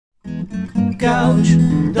couch,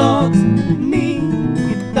 dogs, me,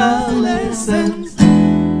 guitar lessons.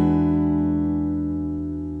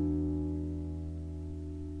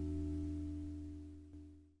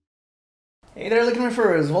 Hey there,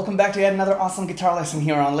 LickNRiffers! Welcome back to yet another awesome guitar lesson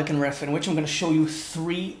here on LickNRiff, in which I'm going to show you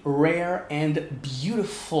 3 rare and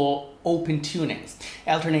beautiful open tunings,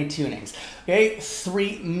 alternate tunings. Okay,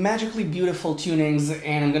 3 magically beautiful tunings,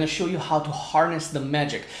 and I'm going to show you how to harness the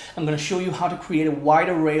magic. I'm going to show you how to create a wide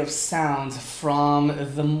array of sounds, from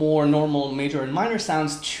the more normal major and minor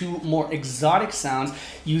sounds to more exotic sounds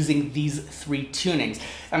using these 3 tunings.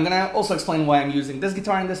 I'm going to also explain why I'm using this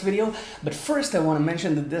guitar in this video, but first I want to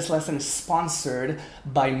mention that this lesson is sponsored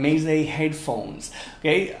by Meze headphones.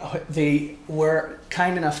 Okay, they were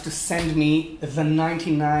kind enough to send me the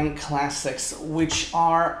 99 Classics, which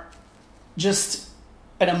are just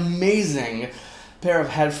an amazing pair of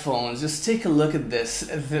headphones. Just take a look at this.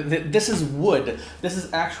 This is wood. This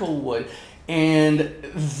is actual wood. And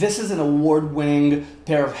this is an award-winning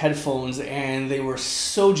pair of headphones, and they were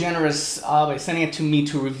so generous by sending it to me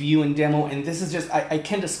to review and demo. And this is just, I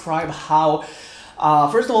can't describe how,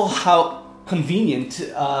 first of all, how convenient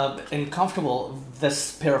and comfortable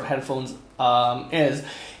this pair of headphones is.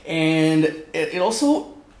 And it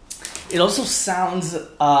also sounds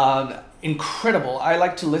incredible. I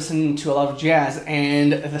like to listen to a lot of jazz,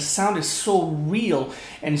 and the sound is so real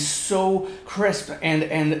and so crisp,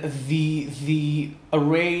 and the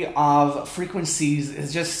array of frequencies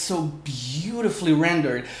is just so beautifully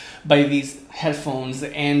rendered by these headphones.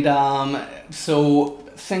 And so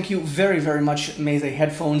thank you very, very much, Meze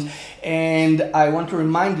headphones. And I want to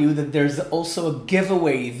remind you that there's also a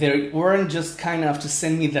giveaway. They weren't just kind enough to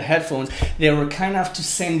send me the headphones, they were kind enough to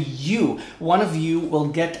send you. One of you will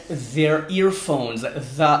get their earphones,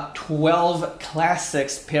 the 12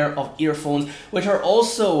 Classics pair of earphones, which are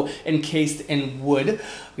also encased in wood.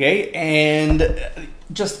 Okay, and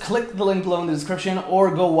just click the link below in the description, or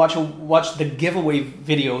go watch the giveaway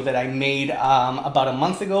video that I made about a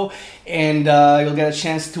month ago, and you'll get a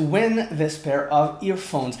chance to win this pair of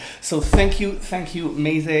earphones. So thank you,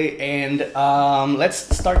 Meze, and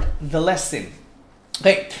let's start the lesson.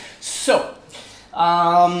 Okay, so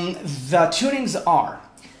the tunings are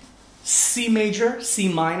C major, C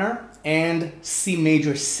minor, and C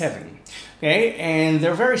major 7. Okay, and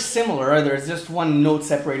they're very similar. There's just one note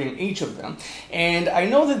separating each of them. And I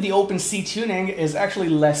know that the open C tuning is actually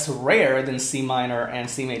less rare than C minor and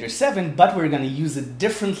C major 7, but we're going to use it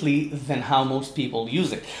differently than how most people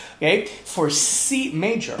use it. Okay, for C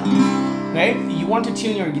major, okay, you want to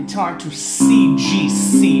tune your guitar to C, G,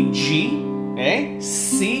 C, G, okay,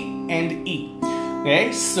 C and E.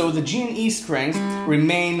 Okay, so the G and E strings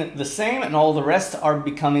remain the same, and all the rest are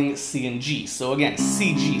becoming C and G. So again,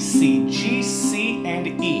 C, G, C, G, C, and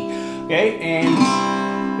E. Okay, and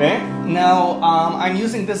now I'm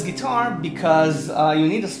using this guitar because you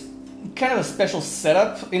need kind of a special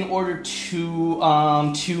setup in order to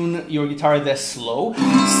tune your guitar this slow.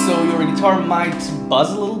 So your guitar might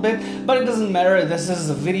buzz a little bit, but it doesn't matter. This is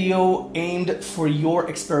a video aimed for your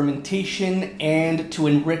experimentation and to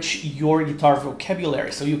enrich your guitar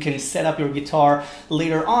vocabulary, so you can set up your guitar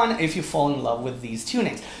later on if you fall in love with these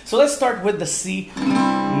tunings. So let's start with the C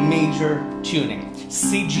major tuning.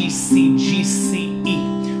 C, G, C, G, C,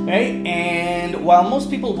 E. Okay, and while most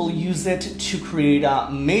people will use it to create a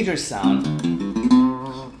major sound,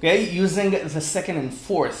 okay, using the 2nd and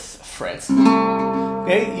 4th frets,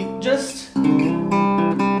 okay, you just,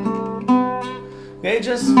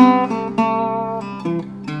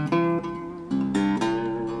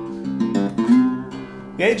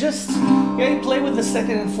 play with the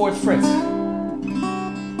 2nd and 4th frets.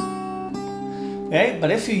 Okay,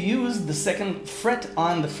 but if you use the 2nd fret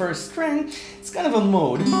on the 1st string, it's kind of a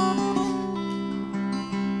mode.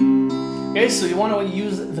 Okay, so you want to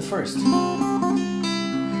use the 1st.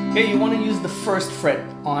 Okay, you want to use the 1st fret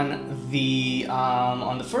on the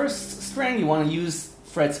 1st string. You want to use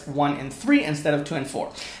frets 1 and 3 instead of 2 and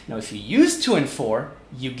 4. Now, if you use 2 and 4,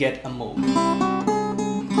 you get a mode.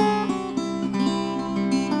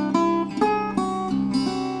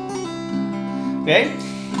 Okay,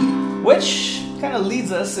 which kind of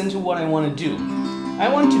leads us into what I want to do. I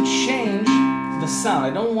want to change the sound. I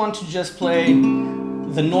don't want to just play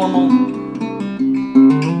the normal,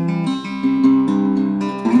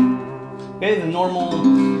 the normal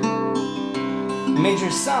major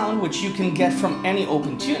sound, which you can get from any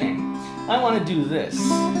open tuning. I want to do this.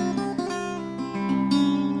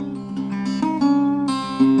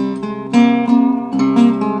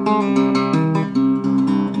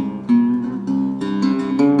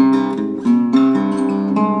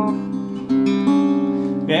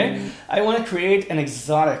 I want to create an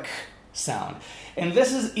exotic sound. And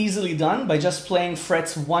this is easily done by just playing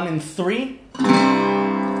frets 1 and 3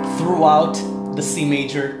 throughout the C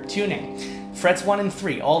major tuning. Frets 1 and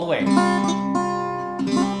 3 all the way.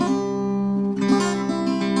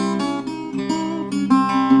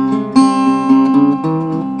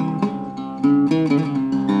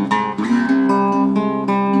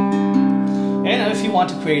 And if you want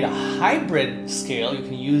to create a hybrid scale, you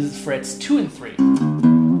can use frets 2 and 3.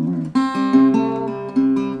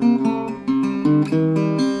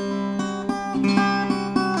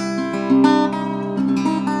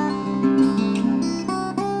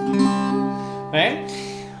 Okay?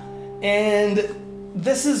 And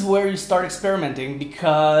this is where you start experimenting,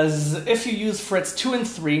 because if you use frets 2 and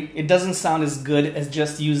 3, it doesn't sound as good as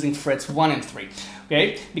just using frets 1 and 3.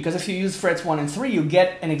 Okay? Because if you use frets 1 and 3, you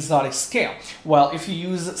get an exotic scale. While if you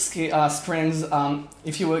use strings,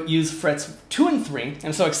 if you use frets 2 and 3,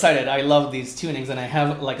 I'm so excited, I love these tunings, and I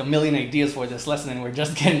have like a million ideas for this lesson, and we're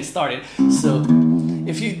just getting started. So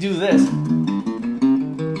if you do this,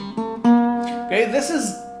 okay, this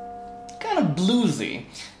is kind of bluesy,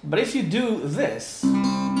 but if you do this,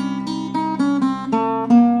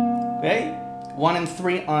 okay, 1 and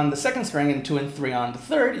 3 on the second string and 2 and 3 on the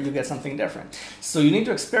third, you get something different. So you need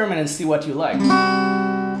to experiment and see what you like.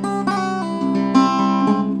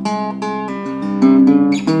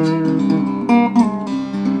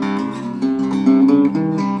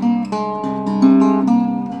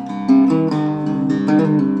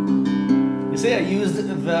 You see, I used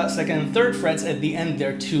the second and third frets at the end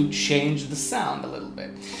there to change the sound a little bit.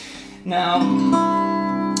 Now,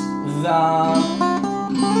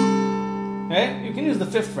 okay, you can use the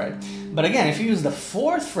 5th fret, but again, if you use the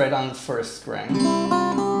 4th fret on the first string,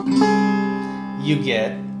 you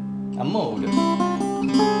get a mode.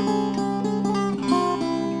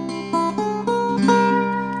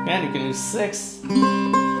 And you can use 6, you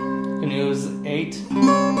can use 8, you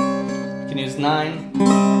can use 9, you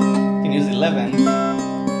can use 11.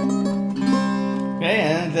 Okay,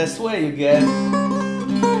 and this way you get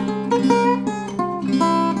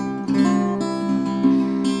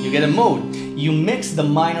a mode. You mix the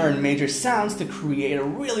minor and major sounds to create a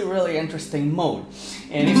really, really interesting mode.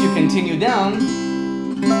 And if you continue down,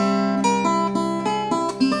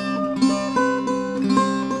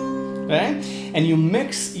 okay, and you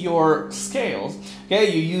mix your scales,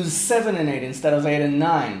 okay, you use 7 and 8 instead of 8 and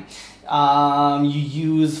 9. You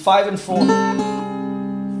use 5 and 4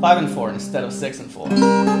 instead of 6 and 4.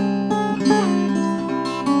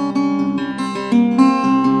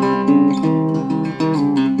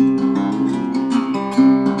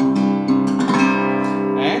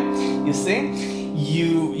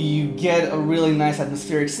 You get a really nice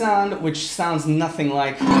atmospheric sound, which sounds nothing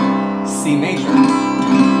like C major.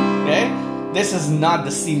 Okay? This is not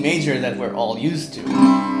the C major that we're all used to.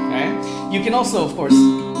 Okay? You can also, of course,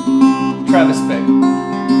 Travis pick.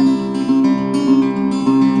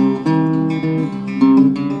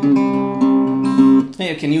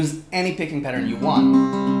 You can use any picking pattern you want.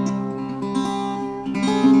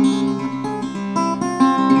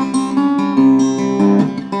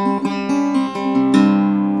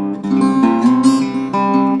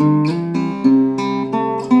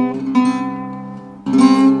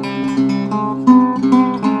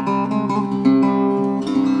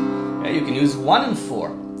 You can use 1 and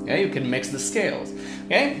 4. Okay, you can mix the scales.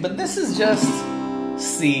 Okay, but this is just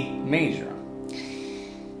C major.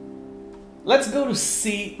 Let's go to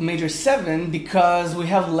C major 7 because we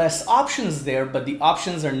have less options there, but the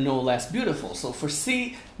options are no less beautiful. So for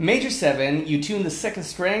C major 7, you tune the second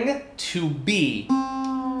string to B.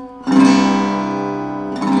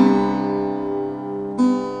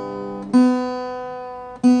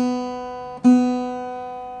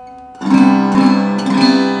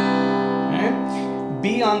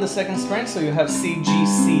 On the second string, so you have C, G,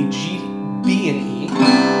 C, G, B, and E,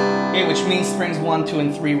 okay, which means strings 1, 2,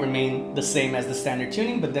 and 3 remain the same as the standard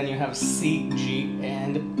tuning, but then you have C, G,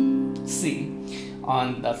 and C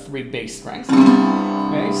on the 3 bass strings.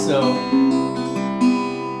 Okay, so,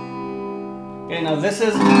 okay, now this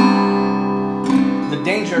is the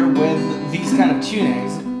danger with these kind of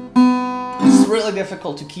tunings. It's really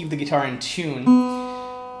difficult to keep the guitar in tune.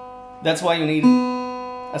 That's why you need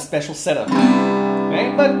a special setup. Okay,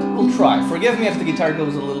 but we'll try. Forgive me if the guitar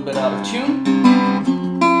goes a little bit out of tune.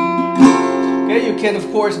 Okay, you can of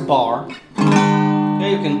course bar.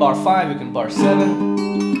 Okay, you can bar 5, you can bar 7.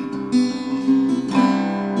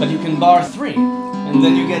 But you can bar 3, and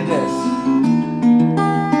then you get this.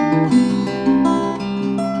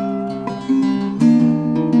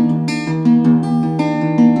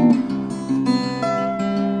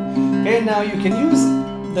 Okay, now you can use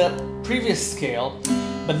the previous scale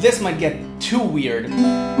but this might get too weird.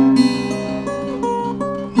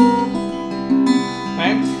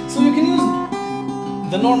 Right? So you can use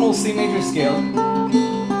the normal C major scale.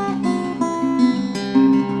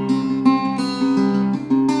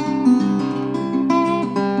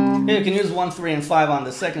 Okay, you can use 1, 3, and 5 on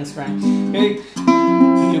the second string. Okay,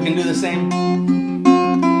 you can do the same.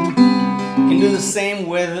 You can do the same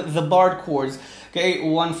with the barred chords. Okay,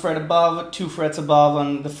 1 fret above, 2 frets above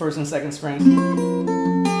on the first and second strings.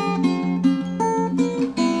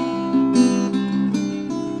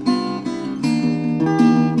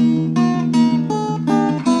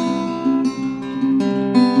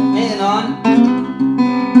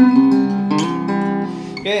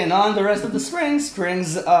 And on the rest of the strings, 3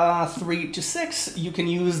 to 6, you can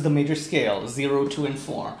use the major scale, 0, 2, and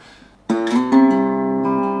 4.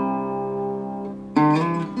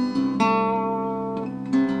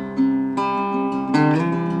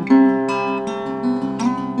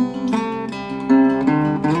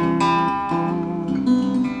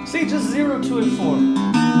 See, just 0, 2, and 4.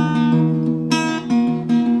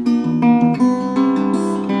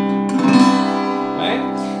 Right?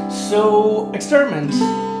 So, experiment.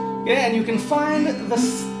 Okay, and you can find the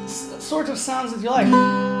sort of sounds that you like.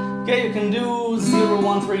 Okay, you can do 0,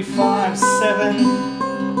 1, 3, 5, 7.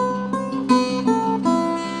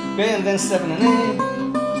 Okay, and then 7 and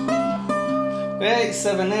 8. Okay,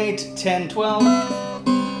 7, 8, 10, 12.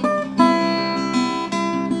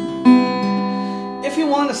 If you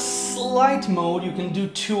want a slight mode, you can do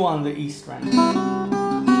 2 on the E string.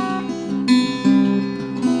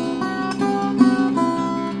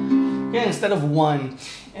 Okay, instead of 1.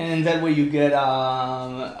 And that way you get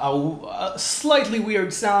a slightly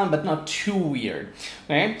weird sound, but not too weird.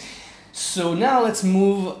 Okay? So now let's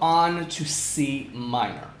move on to C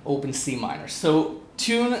minor, open C minor. So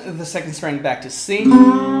tune the second string back to C. Okay?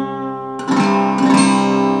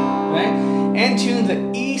 And tune the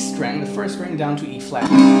E string, the first string, down to E flat.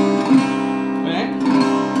 Okay?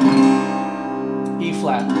 E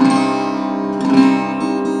flat.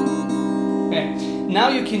 Okay. Now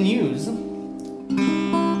you can use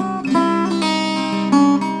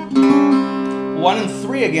 1 and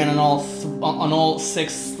 3 again on all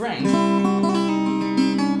 6 strings.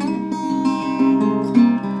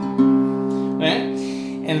 Okay?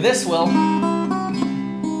 And this will,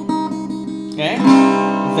 okay?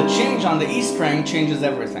 The change on the E string changes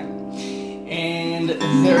everything. And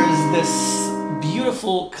there is this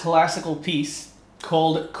beautiful classical piece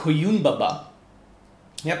called Koyunbaba.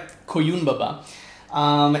 Yep, Koyunbaba.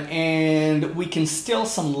 And we can steal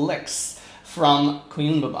some licks from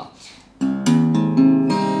Koyunbaba.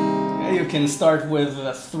 You can start with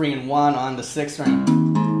 3 and 1 on the 6th string.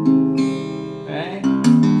 Okay?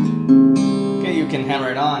 Okay, you can hammer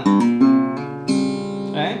it on.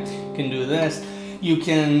 Okay? You can do this. You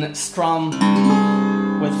can strum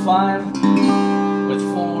with 5, with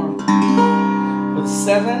 4, with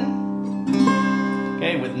 7,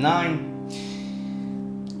 okay, with 9.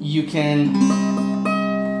 You can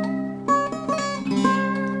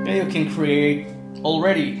create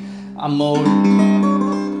already a mode.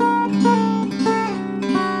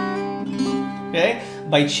 Okay,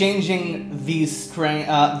 by changing these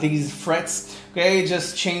frets. Okay,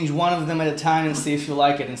 just change one of them at a time and see if you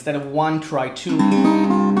like it. Instead of 1, try 2.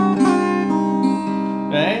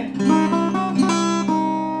 Okay,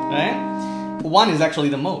 okay. 1 is actually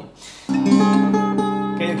the mode.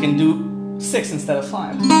 Okay, you can do 6 instead of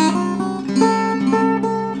 5.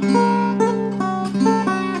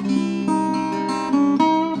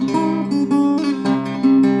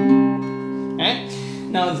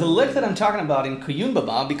 Now the lick that I'm talking about in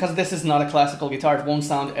Koyunbaba, because this is not a classical guitar, it won't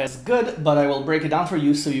sound as good, but I will break it down for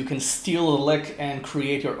you so you can steal the lick and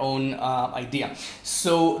create your own idea.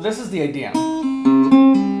 So this is the idea.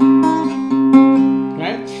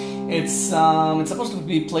 Right? It's supposed to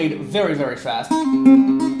be played very, very fast.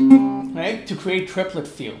 Right? To create triplet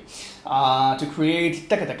feel. To create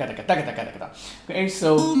taka taka taka taka taka taka. Okay,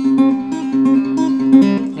 so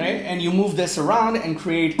right, and you move this around and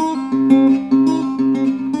create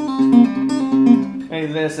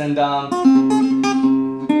this and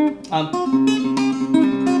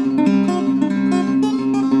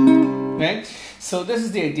okay, so this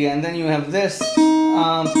is the idea, and then you have this.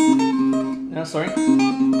 No, sorry.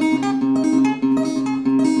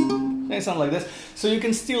 They sound like this. So you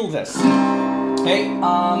can steal this. Okay,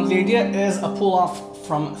 the idea is a pull off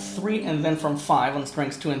from 3 and then from 5 on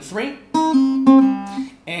strings 2 and 3.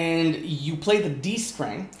 And you play the D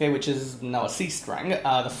string, okay, which is now a C string,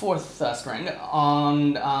 the 4th string,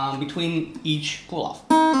 on between each pull off.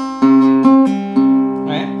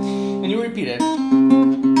 Right? And you repeat it.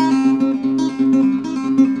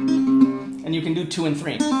 2 and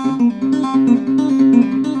 3. You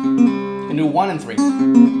can do 1 and 3.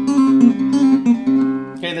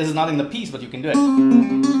 Okay, this is not in the piece, but you can do it.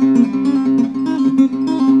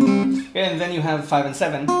 Okay, and then you have 5 and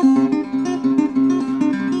 7.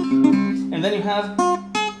 And then you have,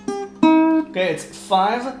 okay, it's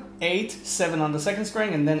 5, 8, 7 on the second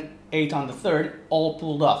string, and then 8 on the third, all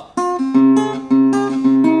pulled off.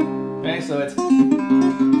 Okay, so it's,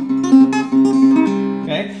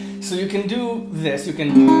 okay, so you can do this, you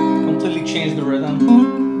can completely change the rhythm.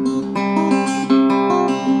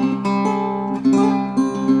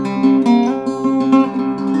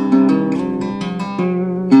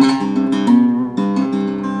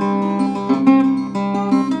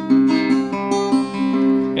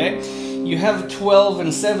 You have 12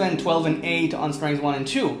 and 7, 12 and 8 on strings 1 and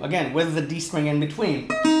 2, again, with the D string in between.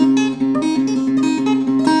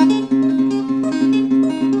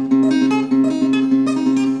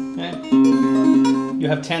 Okay. You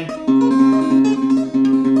have 10.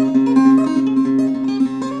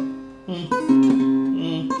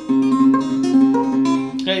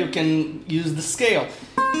 Okay, you can use the scale.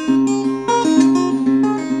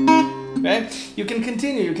 Okay? You can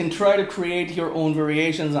continue, you can try to create your own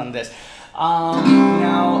variations on this.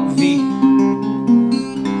 Now, the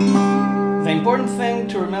important thing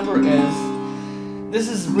to remember is this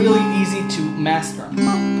is really easy to master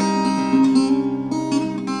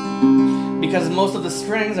because most of the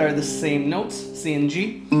strings are the same notes, C and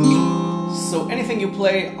G. So anything you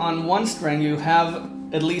play on one string, you have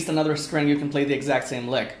at least another string you can play the exact same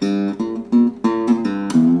lick.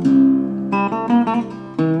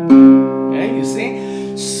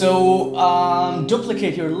 So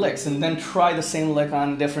duplicate your licks and then try the same lick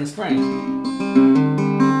on different strings.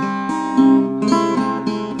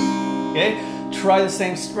 Okay, try the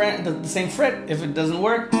same string, the same fret. If it doesn't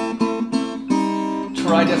work,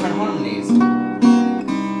 try different harmonies.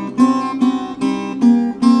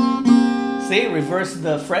 See, reverse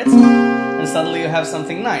the frets, and suddenly you have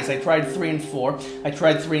something nice. I tried 3 and 4. I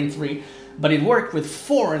tried 3 and 3, but it worked with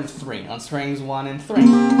 4 and 3 on strings 1 and 3.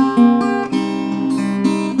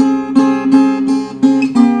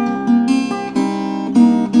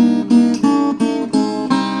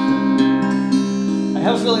 I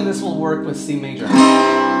have a feeling this will work with C major. Okay,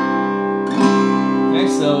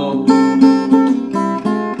 so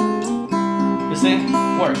you see,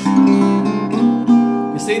 works.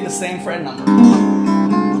 You see the same fret number.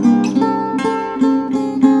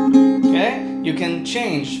 Okay, you can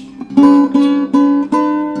change.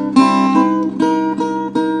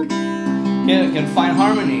 Okay, you can find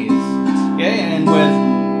harmonies. Okay, and with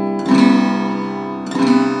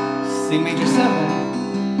C major 7.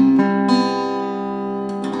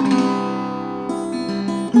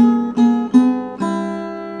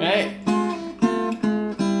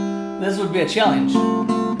 This would be a challenge.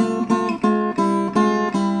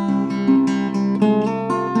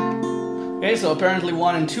 Okay, so apparently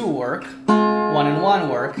 1 and 2 work, 1 and 1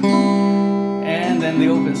 work, and then the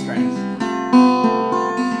open strings.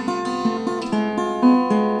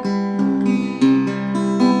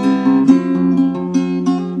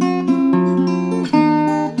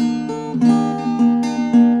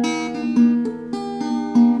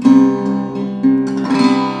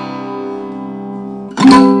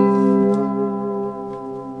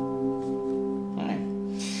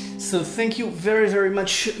 So thank you very, very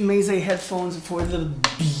much, Meze headphones, for the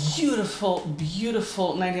beautiful,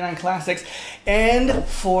 beautiful 99 classics and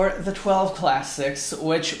for the 12 classics,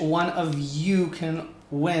 which one of you can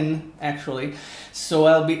win, actually. So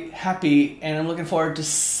I'll be happy, and I'm looking forward to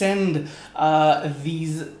send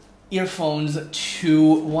these earphones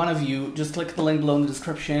to one of you. Just click the link below in the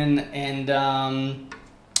description and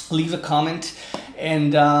leave a comment,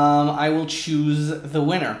 and I will choose the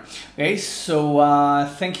winner. Okay, so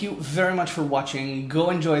thank you very much for watching. Go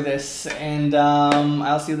enjoy this, and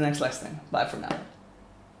I'll see you the next lesson. Bye for now.